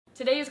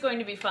Today is going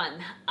to be fun.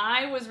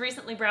 I was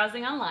recently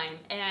browsing online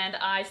and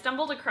I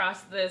stumbled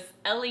across this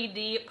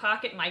LED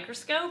pocket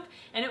microscope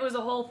and it was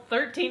a whole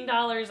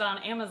 $13 on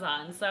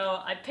Amazon.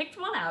 So I picked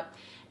one up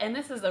and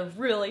this is a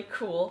really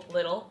cool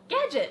little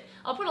gadget.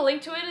 I'll put a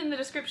link to it in the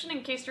description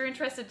in case you're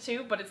interested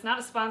too, but it's not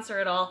a sponsor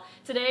at all.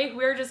 Today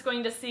we're just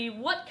going to see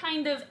what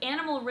kind of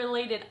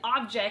animal-related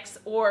objects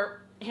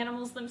or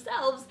animals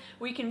themselves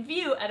we can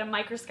view at a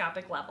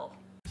microscopic level.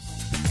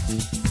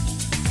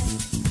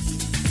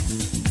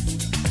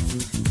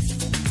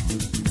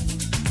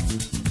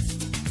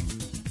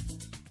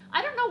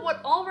 I don't know what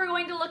all we're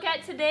going to look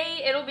at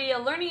today. It'll be a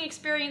learning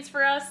experience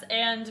for us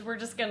and we're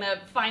just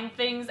gonna find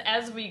things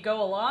as we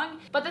go along.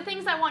 But the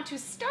things I want to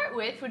start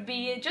with would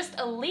be just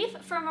a leaf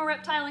from a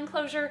reptile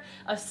enclosure,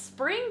 a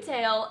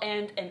springtail,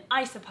 and an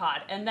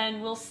isopod, and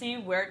then we'll see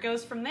where it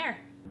goes from there.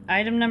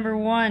 Item number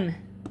 1,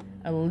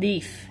 a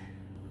leaf.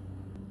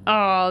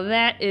 Oh,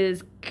 that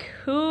is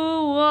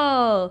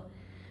cool.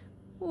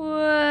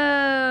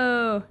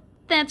 Whoa,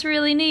 that's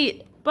really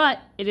neat.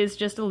 But it is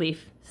just a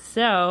leaf.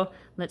 So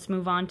let's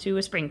move on to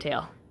a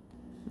springtail.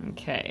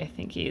 Okay, I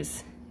think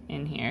he's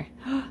in here.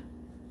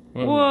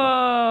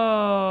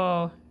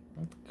 Whoa!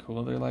 That's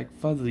cool, they're like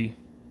fuzzy.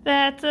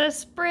 That's a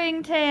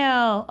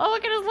springtail. Oh,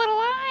 look at his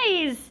little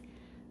eyes.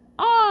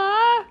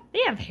 Aw,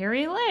 they have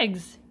hairy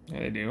legs. Yeah,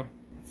 they do.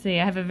 See,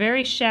 I have a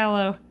very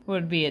shallow, what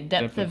would be a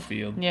depth of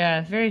field.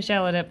 Yeah, very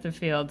shallow depth of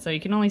field, so you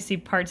can only see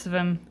parts of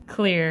them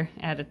clear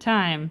at a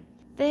time.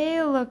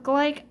 They look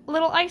like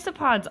little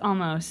isopods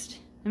almost.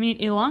 I mean,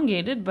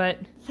 elongated, but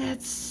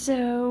that's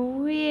so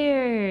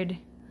weird.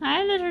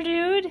 Hi, little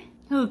dude.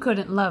 Who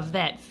couldn't love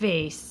that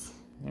face?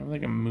 They have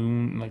like a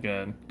moon, like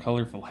a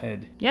colorful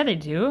head. Yeah, they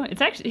do.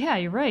 It's actually, yeah,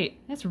 you're right.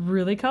 That's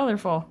really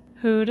colorful.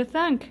 Who'd have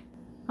thunk?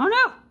 Oh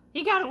no,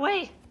 he got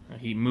away.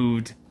 He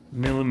moved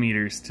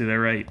millimeters to the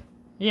right.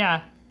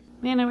 Yeah.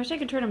 Man, I wish I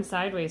could turn him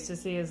sideways to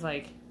see his,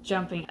 like,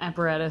 jumping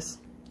apparatus.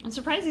 I'm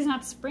surprised he's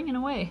not springing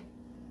away.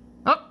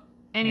 Oh,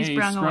 and he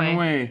sprung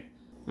away.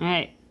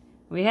 Alright,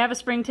 we have a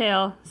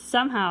springtail.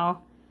 Somehow,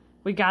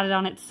 we got it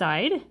on its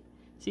side.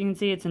 So you can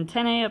see its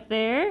antennae up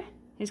there,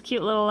 his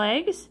cute little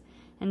legs.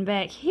 And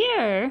back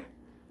here,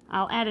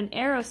 I'll add an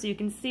arrow so you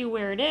can see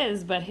where it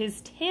is, but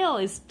his tail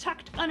is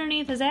tucked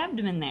underneath his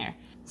abdomen there.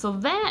 So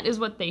that is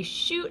what they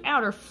shoot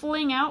out or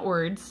fling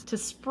outwards to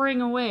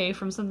spring away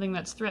from something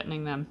that's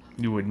threatening them.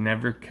 You would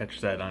never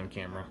catch that on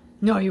camera.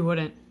 No, you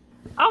wouldn't.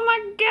 Oh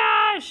my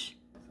gosh!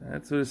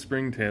 That's what a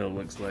springtail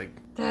looks like.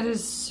 That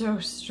is so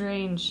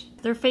strange.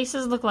 Their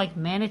faces look like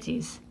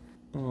manatees.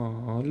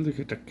 Oh, look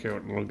at the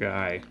cute little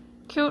guy.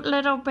 Cute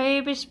little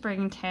baby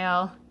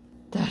springtail.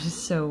 That is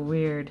so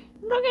weird.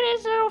 Look at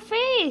his little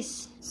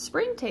face!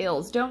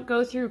 Springtails don't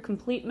go through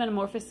complete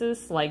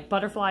metamorphosis like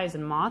butterflies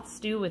and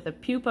moths do with a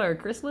pupa or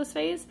chrysalis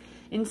phase.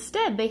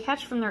 Instead, they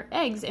hatch from their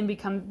eggs and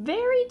become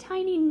very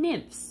tiny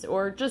nymphs,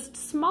 or just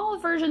small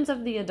versions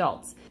of the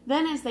adults.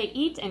 Then as they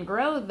eat and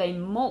grow, they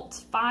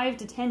molt 5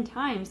 to 10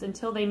 times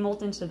until they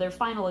molt into their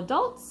final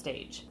adult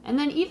stage. And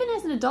then even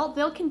as an adult,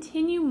 they'll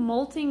continue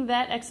molting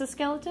that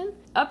exoskeleton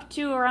up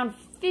to around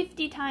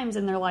 50 times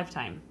in their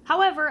lifetime.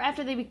 However,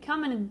 after they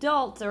become an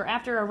adult, or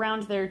after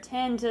around their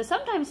 10 to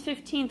sometimes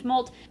 15th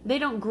molt, they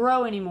don't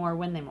grow anymore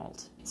when they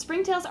molt.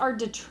 Springtails are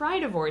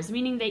detritivores,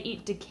 meaning they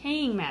eat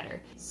decaying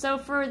matter. So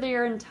for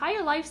their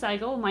entire life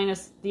cycle,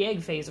 minus the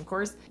egg phase of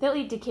course, they'll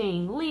eat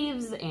decaying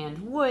leaves and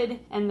wood,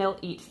 and they'll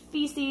eat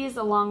feces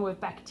along with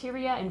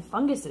bacteria and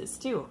funguses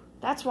too.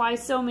 That's why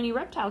so many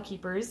reptile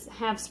keepers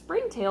have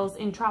springtails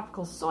in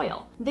tropical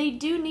soil. They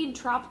do need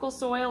tropical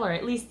soil, or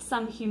at least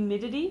some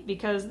humidity,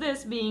 because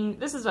this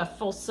is a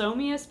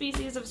Fulsomia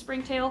species of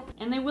springtail,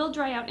 and they will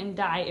dry out and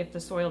die if the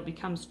soil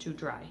becomes too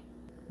dry.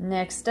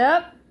 Next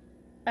up,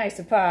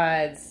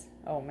 isopods.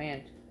 Oh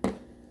man,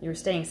 you were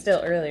staying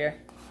still earlier.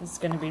 This is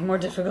gonna be more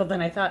difficult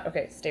than I thought.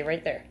 Okay, stay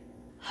right there.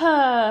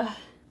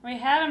 We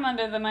had him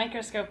under the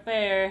microscope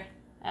there,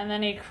 and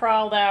then he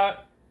crawled out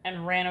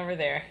and ran over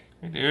there.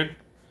 Hey dude.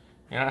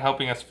 You're not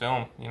helping us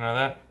film, you know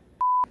that?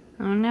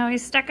 Oh no,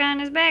 he's stuck on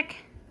his back.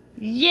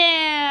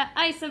 Yeah,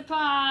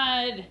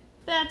 isopod!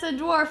 That's a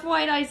dwarf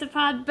white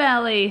isopod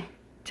belly.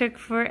 Took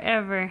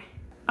forever.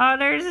 Oh,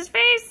 there's his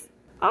face.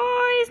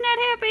 Oh, he's not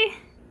happy.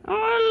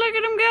 Oh, look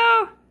at him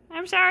go.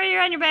 I'm sorry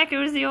you're on your back. It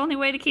was the only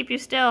way to keep you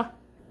still.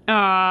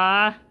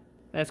 Aww,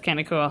 that's kind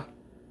of cool.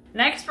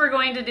 Next, we're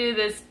going to do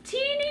this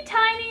teeny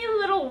tiny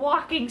little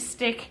walking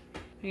stick.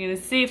 We're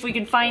gonna see if we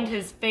can find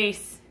his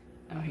face.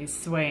 Oh, he's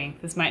swaying.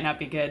 This might not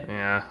be good.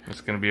 Yeah,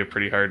 it's gonna be a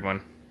pretty hard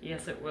one.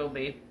 Yes, it will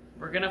be.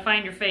 We're gonna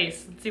find your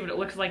face. Let's see what it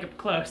looks like up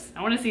close.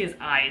 I want to see his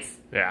eyes.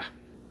 Yeah.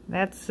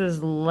 That's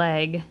his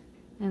leg,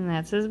 and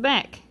that's his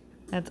back.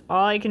 That's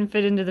all I can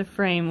fit into the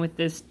frame with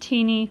this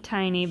teeny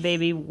tiny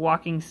baby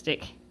walking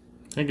stick.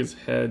 I think his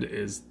head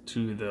is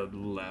to the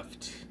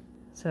left.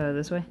 So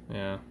this way?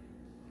 Yeah.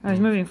 Oh, he's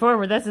moving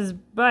forward. That's his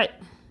butt.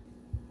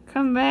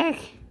 Come back.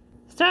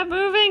 Stop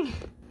moving.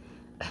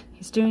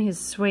 He's doing his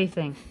sway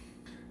thing.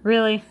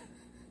 Really?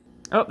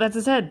 Oh, that's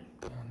his head.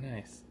 Oh,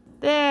 nice.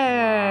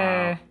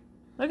 There. Wow.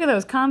 Look at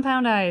those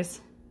compound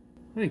eyes.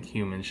 I think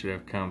humans should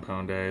have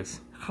compound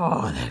eyes.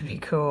 Oh, that'd be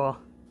cool.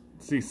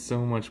 See so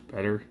much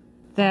better.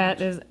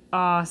 That is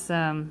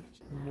awesome.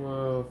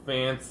 Whoa,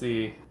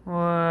 fancy.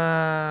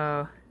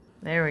 Whoa.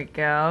 There we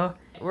go.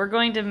 We're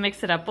going to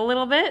mix it up a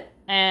little bit,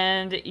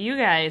 and you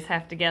guys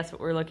have to guess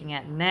what we're looking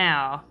at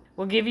now.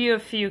 We'll give you a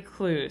few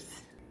clues.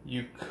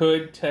 You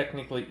could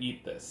technically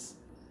eat this.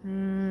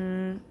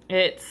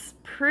 It's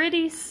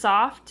pretty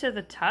soft to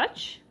the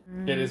touch.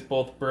 It is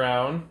both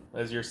brown,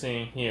 as you're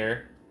seeing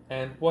here,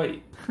 and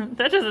white.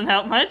 That doesn't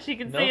help much. You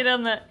can see Nope. it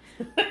on the...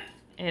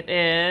 It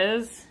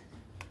is...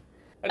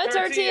 A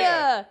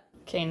tortilla!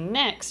 Okay,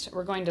 next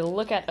we're going to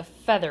look at a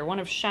feather, one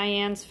of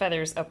Cheyenne's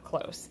feathers up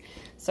close.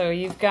 So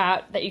you've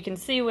got, that you can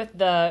see with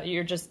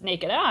your just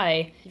naked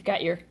eye, you've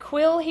got your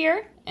quill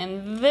here,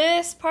 and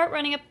this part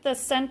running up the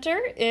center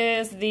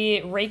is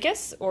the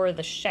rachis, or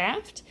the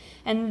shaft,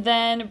 and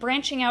then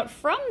branching out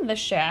from the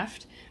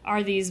shaft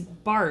are these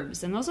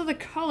barbs, and those are the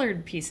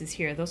colored pieces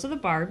here. Those are the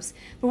barbs.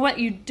 But what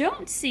you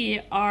don't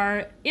see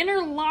are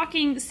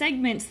interlocking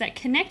segments that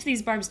connect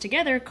these barbs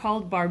together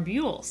called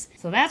barbules.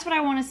 So that's what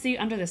I want to see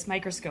under this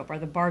microscope, are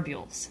the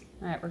barbules.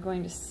 All right, we're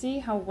going to see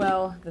how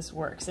well this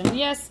works. And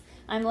yes,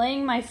 I'm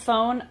laying my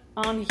phone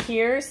on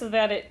here so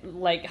that it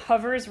like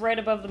hovers right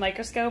above the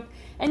microscope.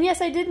 And yes,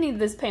 I did need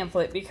this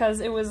pamphlet because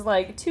it was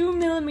like 2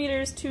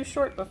 millimeters too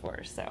short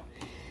before. So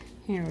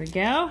here we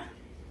go.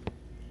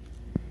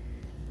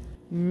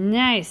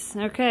 Nice,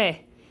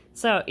 okay.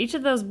 So each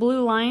of those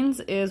blue lines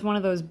is one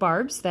of those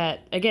barbs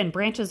that, again,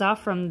 branches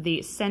off from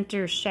the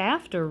center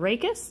shaft or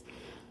rachis.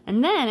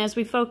 And then as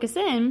we focus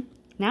in,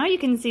 now you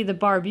can see the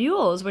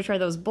barbules, which are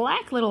those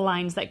black little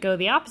lines that go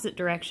the opposite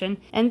direction.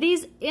 And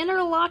these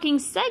interlocking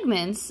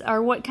segments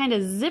are what kind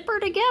of zipper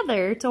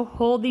together to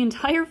hold the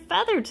entire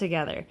feather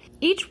together.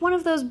 Each one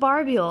of those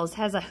barbules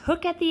has a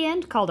hook at the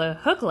end called a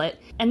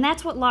hooklet, and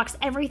that's what locks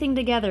everything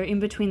together in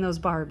between those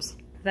barbs.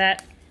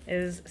 That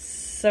is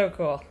so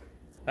cool.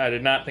 I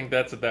did not think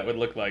that's what that would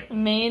look like.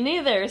 Me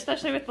neither,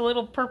 especially with the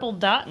little purple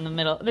dot in the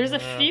middle. There's a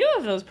few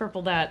of those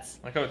purple dots.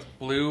 Like how it's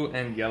blue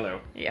and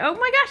yellow. Oh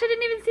my gosh, I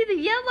didn't even see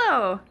the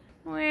yellow.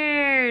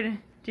 Weird.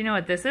 Do you know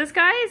what this is,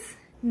 guys?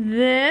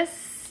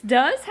 This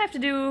does have to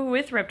do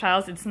with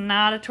reptiles. It's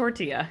not a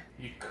tortilla.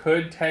 You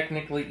could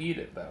technically eat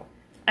it, though.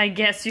 I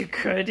guess you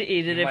could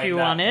eat it if you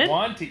might wanted. not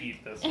want to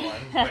eat this one,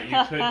 but you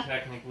could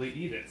technically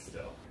eat it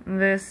still.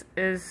 This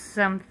is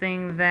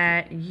something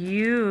that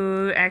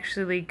you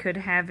actually could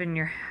have in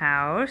your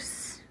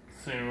house.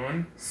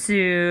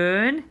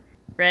 Soon.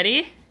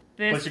 Ready?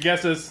 What's your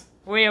guesses?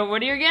 Wait,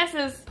 what are your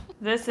guesses?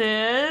 This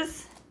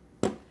is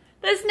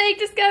the Snake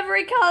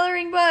Discovery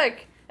Coloring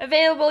Book.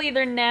 Available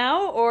either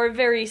now or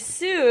very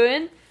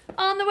soon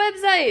on the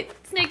website.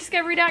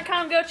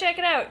 snakediscovery.com. Go check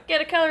it out.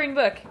 Get a coloring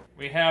book.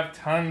 We have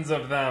tons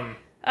of them.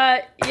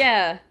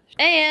 Yeah.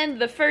 And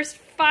the first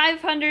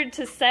 500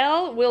 to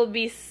sell will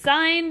be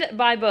signed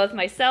by both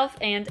myself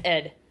and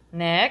Ed.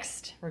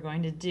 Next, we're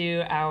going to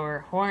do our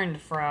horned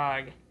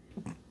frog.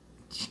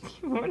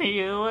 What do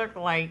you look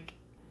like?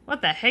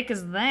 What the heck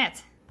is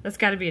that? That's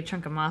got to be a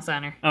chunk of moss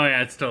on her. Oh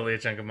yeah, it's totally a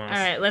chunk of moss.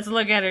 Alright, let's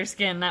look at her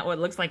skin, not what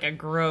looks like a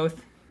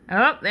growth.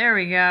 Oh, there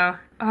we go.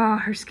 Oh,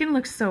 her skin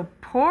looks so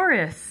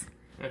porous.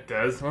 It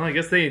does. Well, I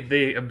guess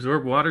they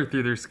absorb water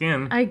through their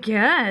skin. I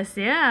guess,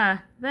 yeah.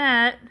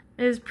 That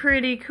is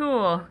pretty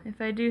cool,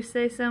 if I do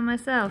say so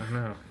myself. I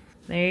know.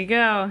 There you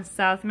go,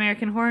 South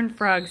American horned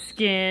frog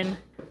skin.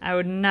 I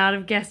would not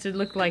have guessed it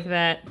looked like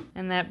that.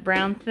 And that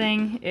brown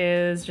thing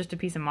is just a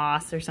piece of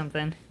moss or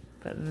something.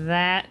 But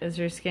that is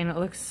her skin. It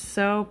looks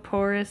so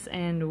porous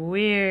and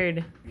weird.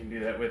 You can do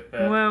that with...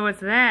 Whoa, what's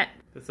that?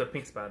 That's a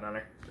pink spot on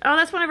her. Oh,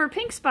 that's one of her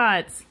pink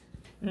spots.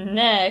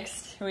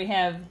 Next, we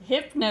have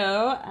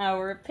Hypno,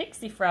 our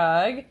pixie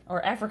frog,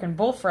 or African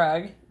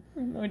bullfrog.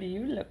 What do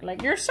you look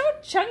like? You're so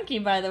chunky,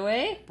 by the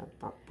way.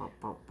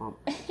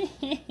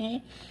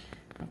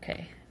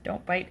 Okay,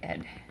 don't bite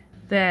Ed.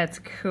 That's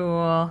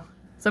cool.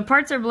 So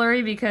parts are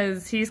blurry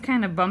because he's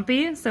kind of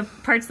bumpy, so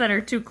parts that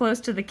are too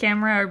close to the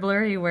camera are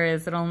blurry,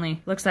 whereas it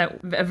only looks at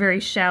a very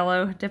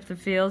shallow depth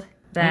of field.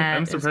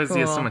 I'm surprised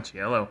he has so much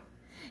yellow.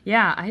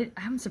 Yeah,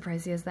 I'm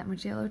surprised he has that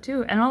much yellow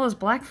too. And all those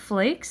black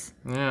flakes?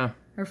 Yeah.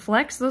 Or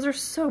flecks, those are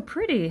so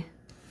pretty.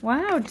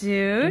 Wow,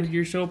 dude.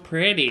 You're so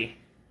pretty.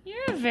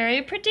 You're a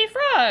very pretty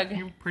frog.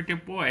 You're a pretty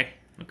boy.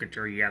 Look at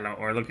your yellow,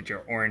 or look at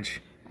your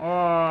orange. Oh,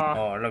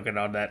 Oh, look at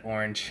all that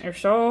orange. you're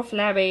so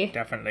flabby.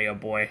 Definitely a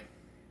boy.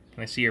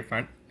 Can I see your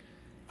front?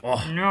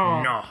 Oh,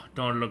 No. no.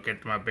 Don't look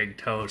at my big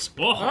toes.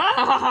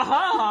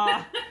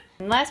 Oh.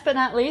 And last but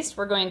not least,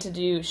 we're going to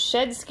do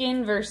shed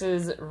skin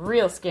versus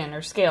real skin,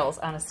 or scales,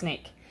 on a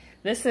snake.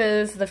 This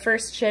is the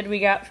first shed we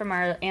got from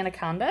our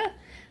anaconda,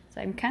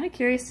 so I'm kind of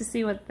curious to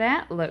see what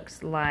that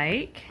looks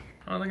like.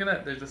 Oh, look at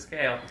that. There's a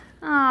scale.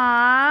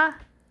 Aww,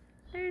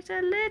 there's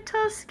a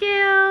little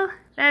scale.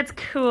 That's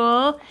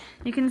cool.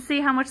 You can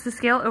see how much the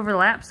scale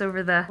overlaps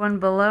over the one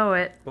below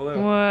it.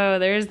 Whoa,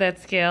 there's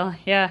that scale.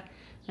 Yeah,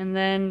 and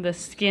then the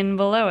skin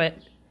below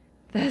it.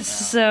 That's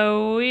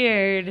so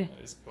weird.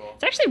 That is cool.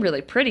 It's actually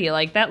really pretty.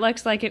 Like, that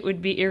looks like it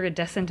would be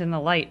iridescent in the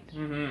light.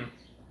 Mm-hmm.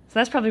 So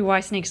that's probably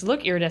why snakes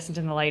look iridescent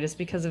in the light, is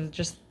because of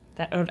just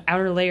that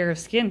outer layer of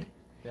skin.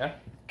 Yeah.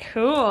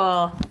 Cool.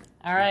 All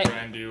right. Try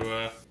and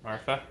do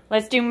Martha.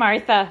 Let's do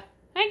Martha.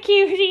 Hi,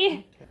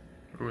 cutie.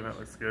 Ooh, that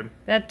looks good.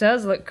 That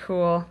does look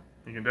cool.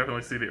 You can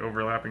definitely see the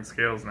overlapping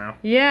scales now.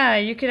 Yeah,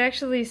 you could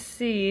actually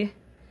see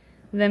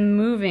them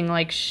moving,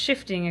 like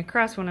shifting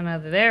across one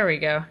another. There we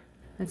go.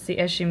 Let's see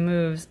as she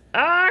moves.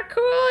 Ah,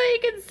 cool! You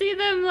can see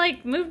them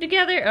like move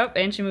together. Oh,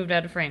 and she moved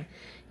out of frame.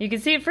 You can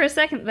see it for a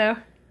second though.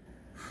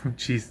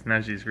 Jeez,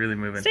 now she's really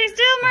moving. Stay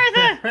still,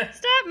 Martha!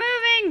 Stop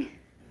moving!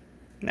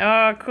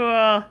 Oh,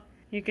 cool.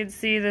 You can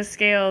see the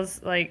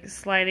scales like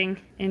sliding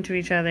into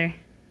each other.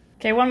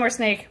 Okay, one more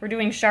snake. We're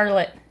doing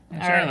Charlotte.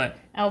 Charlotte.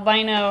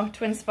 Albino,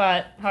 twin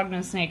spot,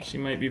 hognose snake. She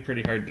might be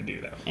pretty hard to do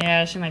though.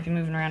 Yeah, she might be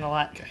moving around a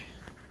lot. Okay.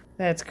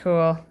 That's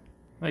cool.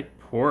 Like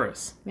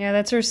porous. Yeah,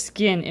 that's her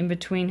skin in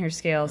between her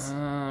scales.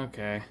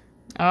 Okay.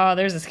 Oh,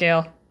 there's a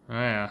scale. Oh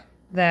yeah.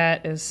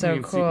 That is so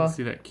you cool. can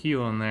see that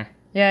keel in there.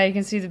 Yeah, you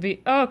can see the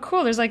beak. Oh,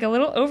 cool. There's like a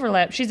little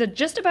overlap. She's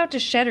just about to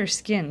shed her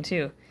skin,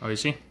 too. Oh, is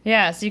she?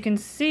 Yeah, so you can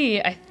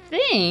see, I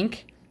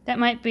think, that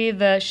might be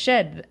the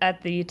shed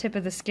at the tip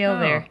of the scale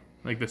there.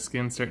 Like the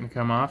skin's starting to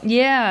come off?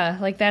 Yeah,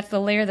 like that's the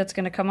layer that's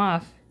going to come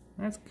off.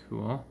 That's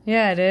cool.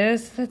 Yeah, it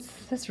is.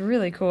 That's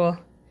really cool.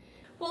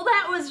 Well,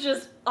 that was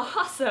just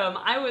awesome.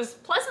 I was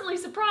pleasantly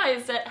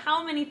surprised at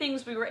how many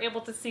things we were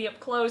able to see up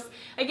close.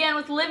 Again,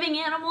 with living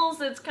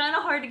animals, it's kind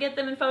of hard to get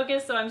them in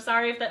focus, so I'm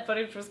sorry if that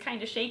footage was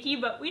kind of shaky,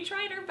 but we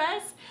tried our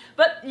best.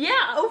 But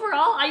yeah,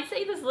 overall, I'd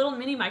say this little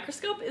mini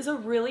microscope is a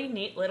really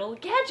neat little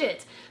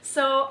gadget.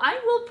 So I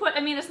will put,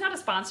 I mean, it's not a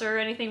sponsor or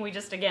anything, we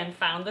just, again,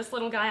 found this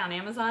little guy on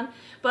Amazon,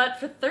 but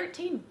for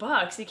 13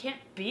 bucks, you can't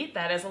beat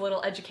that as a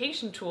little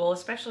education tool,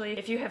 especially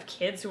if you have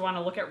kids who want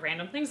to look at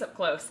random things up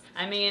close.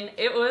 I mean,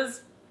 it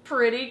was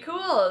pretty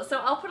cool. So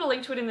I'll put a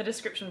link to it in the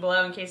description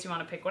below in case you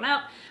want to pick one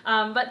out.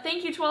 But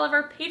thank you to all of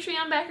our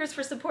Patreon backers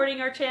for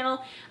supporting our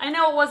channel. I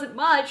know it wasn't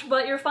much,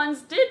 but your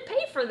funds did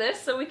pay for this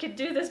so we could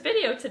do this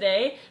video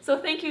today. So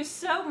thank you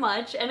so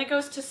much, and it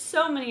goes to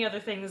so many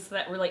other things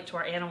that relate to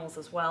our animals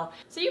as well.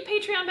 So you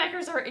Patreon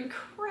backers are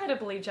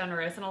incredibly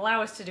generous and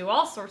allow us to do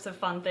all sorts of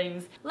fun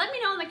things. Let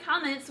me know in the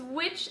comments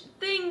which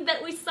thing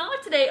that we saw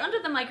today under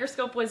the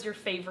microscope was your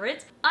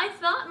favorite. I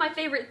thought my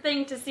favorite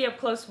thing to see up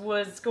close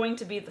was going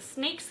to be the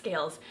snake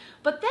scales,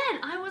 but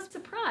then I was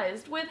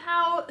surprised with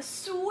how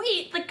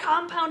sweet the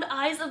compound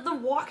eyes of the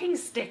walking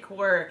stick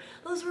were.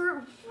 Those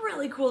were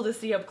really cool to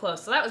see up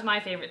close, so that was my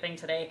favorite thing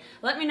today.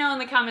 Let me know in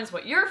the comments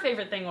what your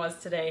favorite thing was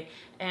today,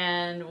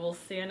 and we'll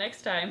see you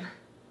next time.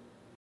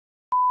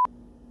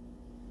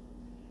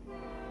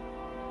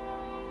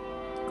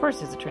 Of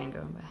course there's a train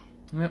going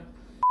by. Yep.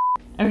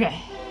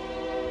 Okay.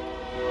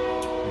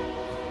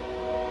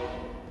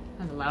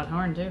 That's a loud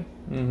horn too.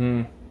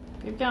 Mm-hmm.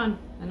 Keep going.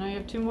 I know you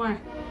have 2 more.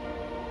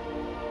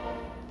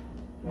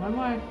 One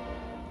more.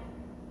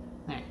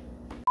 There.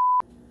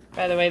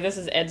 By the way, this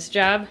is Ed's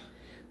job,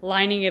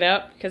 lining it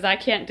up, because I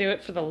can't do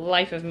it for the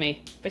life of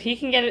me. But he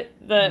can get it,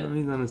 No,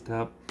 he's on his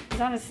top.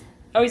 he's on his,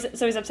 oh,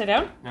 so he's upside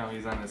down? No,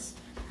 he's on his...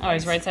 Oh,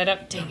 he's right side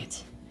up? Dang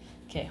it.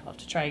 Okay, I'll have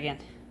to try again.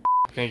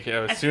 I think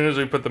as soon as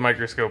we put the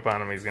microscope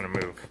on him, he's gonna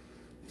move.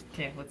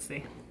 Okay, let's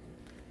see.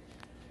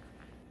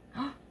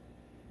 Oh,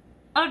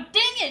 dang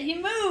it, he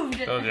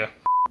moved! Told ya.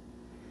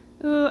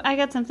 Ooh, I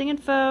got something in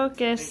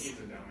focus.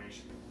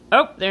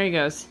 Oh, there he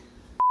goes.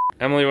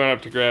 Emily went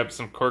up to grab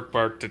some cork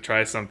bark to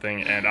try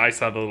something, and I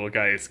saw the little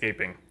guy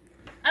escaping.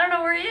 I don't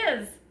know where he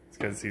is. It's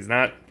because he's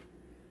not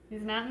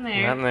He's not in not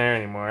there. in there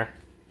anymore.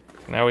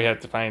 Now we have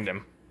to find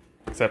him.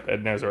 Except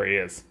Ed knows where he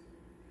is.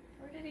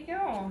 Where did he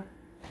go?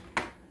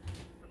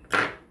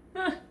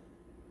 Huh.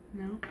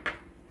 No.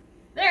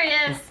 There he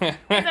is!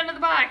 He's under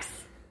the box.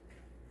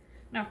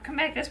 No, come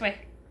back this way.